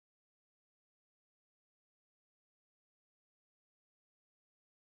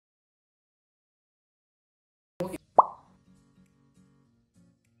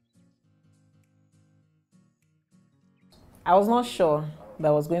I was not sure that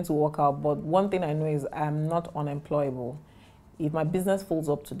was going to work out, but one thing I know is I'm not unemployable. If my business folds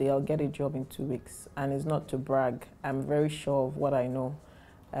up today, I'll get a job in 2 weeks, and it's not to brag. I'm very sure of what I know.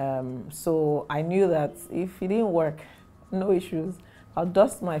 So I knew that if it didn't work, no issues. I'll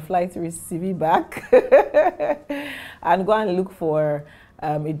dust my flight risk CV back and go and look for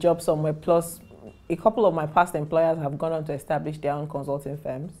a job somewhere. Plus, a couple of my past employers have gone on to establish their own consulting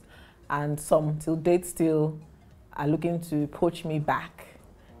firms, and some till date still are looking to poach me back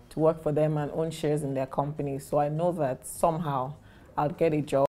to work for them and own shares in their company. So I know that somehow I'll get a job.